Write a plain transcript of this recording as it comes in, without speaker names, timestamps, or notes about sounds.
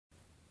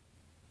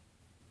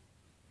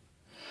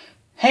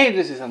Hey,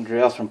 this is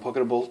Andreas from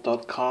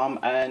Pocketables.com,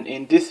 and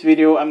in this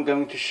video I'm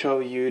going to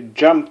show you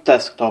Jump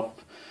Desktop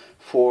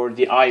for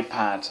the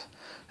iPad.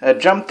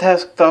 Jump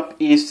Desktop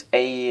is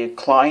a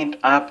client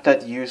app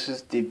that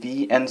uses the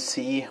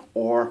VNC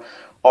or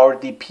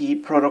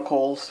RDP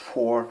protocols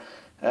for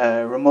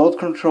remote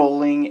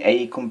controlling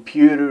a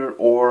computer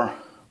or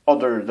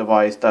other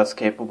device that's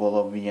capable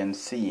of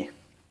VNC.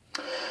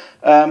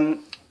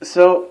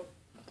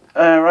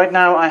 Right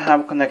now I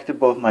have connected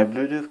both my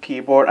Bluetooth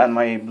keyboard and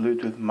my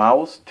Bluetooth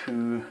mouse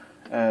to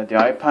the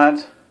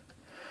iPad.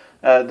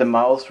 The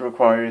mouse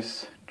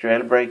requires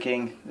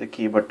jailbreaking, the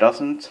keyboard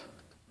doesn't.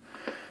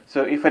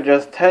 So if I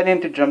just head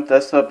into Jump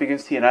Desktop, you can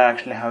see that I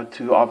actually have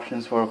two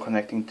options for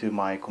connecting to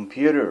my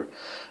computer.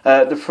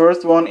 The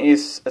first one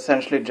is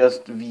essentially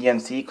just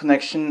VNC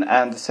connection,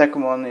 and the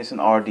second one is an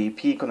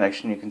RDP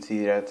connection. You can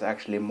see that it's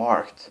actually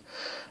marked.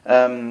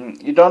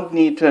 You don't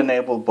need to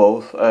enable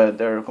both.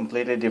 They're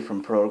completely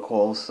different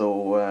protocols,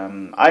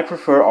 so I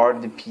prefer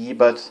RDP,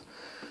 but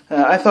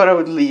I thought I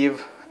would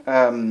leave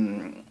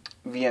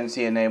VNC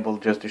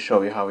enabled just to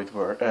show you how it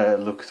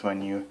looks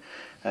when you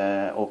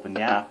open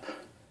the app.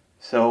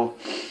 So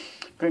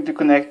I'm going to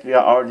connect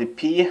via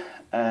RDP,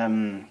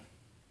 and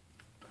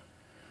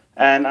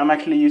I'm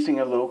actually using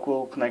a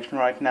local connection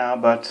right now,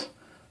 but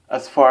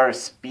as far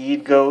as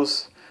speed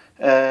goes,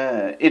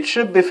 it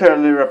should be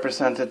fairly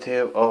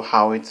representative of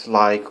how it's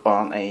like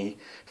on a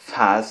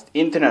fast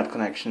internet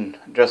connection,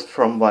 just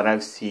from what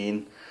I've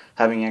seen,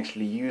 having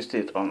actually used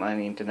it on an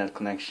internet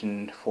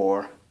connection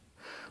for,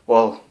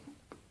 well,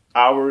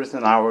 hours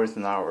and hours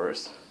and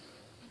hours.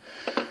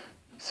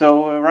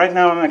 So right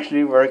now I'm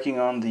actually working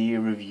on the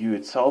review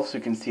itself, so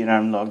you can see that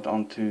I'm logged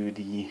onto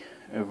the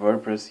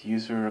WordPress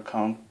user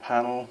account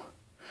panel.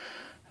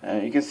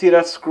 You can see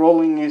that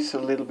scrolling is a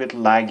little bit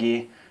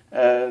laggy.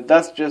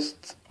 That's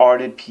just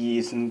RDP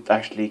isn't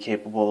actually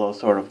capable of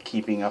sort of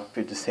keeping up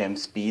with the same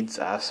speeds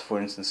as, for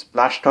instance,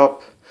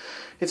 Splashtop.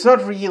 It's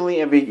not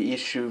really a big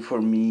issue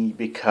for me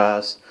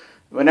because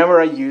whenever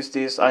I use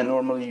this, I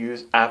normally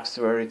use apps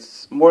where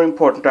it's more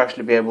important to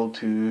actually be able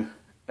to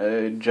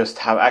just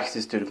have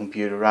access to the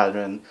computer rather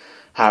than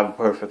have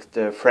perfect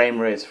frame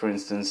rates, for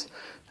instance.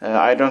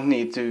 I don't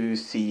need to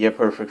see a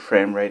perfect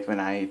frame rate when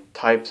I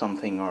type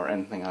something or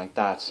anything like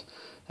that,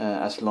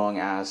 as long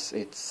as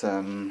it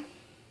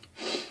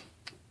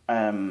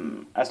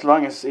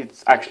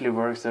actually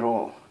works at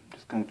all. I'm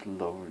just going to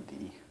lower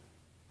the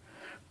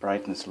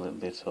brightness a little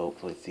bit so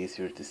hopefully it's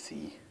easier to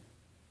see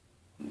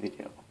the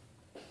video.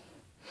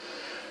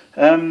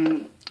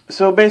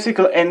 So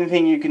basically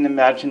anything you can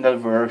imagine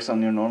that works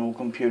on your normal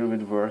computer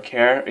would work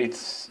here.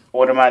 It's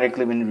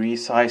automatically been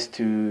resized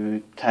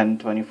to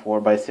 1024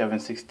 by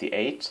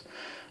 768.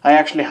 I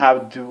actually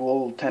have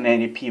dual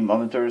 1080p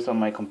monitors on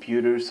my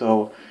computer,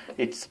 so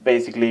it's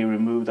basically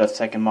removed that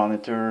second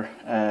monitor.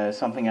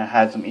 Something I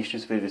had some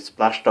issues with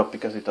Splashtop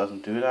because it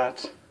doesn't do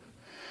that.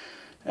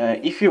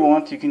 If you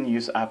want, you can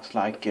use apps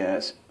like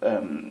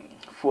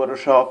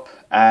Photoshop,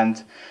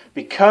 and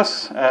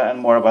because, and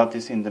more about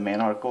this in the main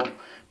article,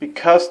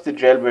 because the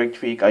jailbreak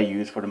tweak I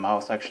use for the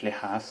mouse actually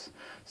has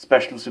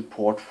special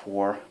support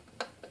for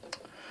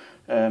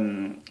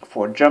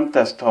Jump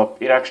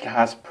Desktop, it actually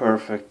has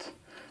perfect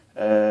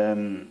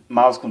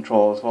mouse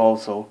control as well.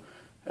 So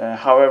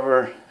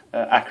however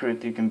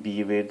accurate you can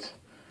be with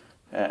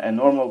a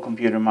normal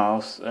computer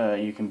mouse,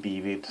 you can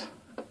be with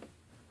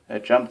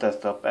Jump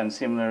Desktop, and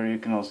similarly you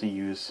can also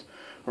use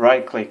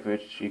right click,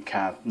 which you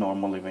can't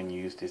normally when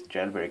you use this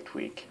jailbreak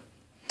tweak.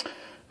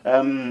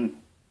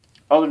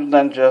 Other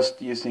than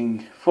just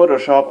using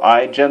Photoshop,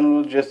 I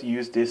generally just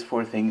use this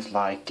for things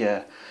like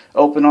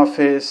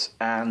OpenOffice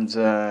and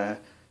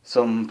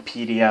some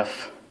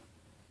PDF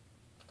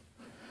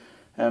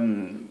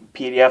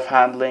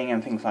handling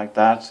and things like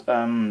that.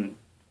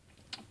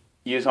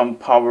 Use some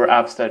Power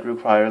apps that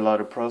require a lot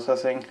of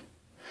processing.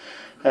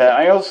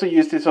 I also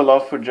use this a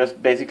lot for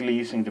just basically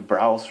using the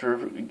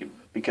browser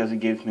because it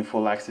gives me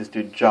full access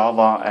to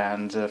Java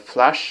and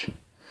Flash,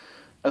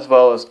 as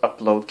well as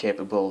upload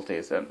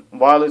capabilities. And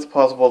while it's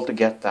possible to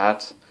get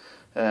that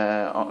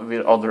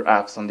with other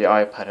apps on the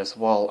iPad as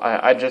well,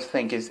 I just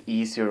think it's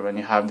easier when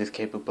you have this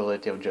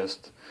capability of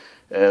just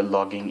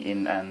logging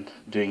in and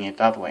doing it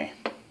that way.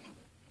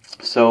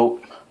 So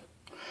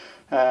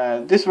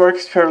this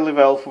works fairly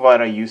well for what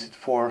I use it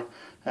for.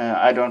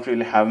 I don't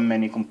really have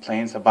many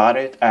complaints about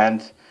it,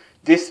 and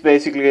this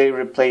basically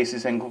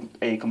replaces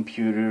a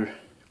computer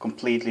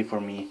completely for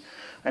me.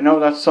 I know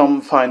that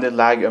some find the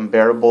lag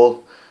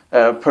unbearable.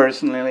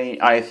 Personally,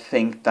 I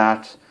think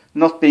that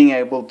not being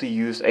able to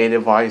use a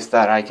device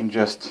that I can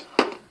just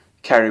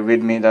carry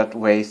with me that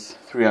weighs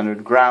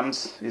 300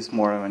 grams is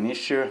more of an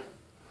issue,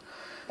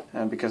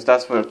 because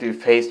that's what you're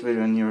faced with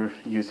when you're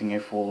using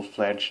a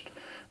full-fledged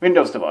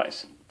Windows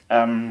device.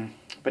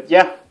 But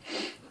yeah,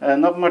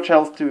 not much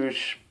else to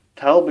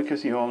tell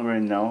because you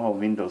already know how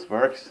Windows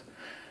works.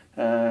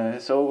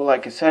 So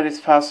like I said, it's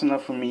fast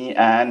enough for me,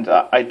 and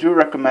I do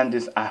recommend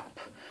this app,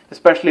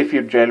 especially if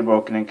you're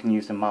jailbroken and can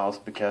use a mouse,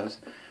 because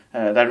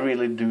that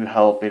really do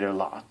help it a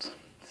lot.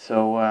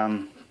 So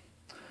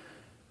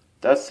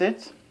that's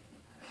it.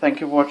 Thank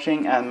you for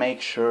watching, and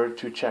make sure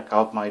to check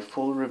out my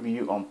full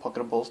review on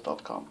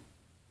Pocketables.com.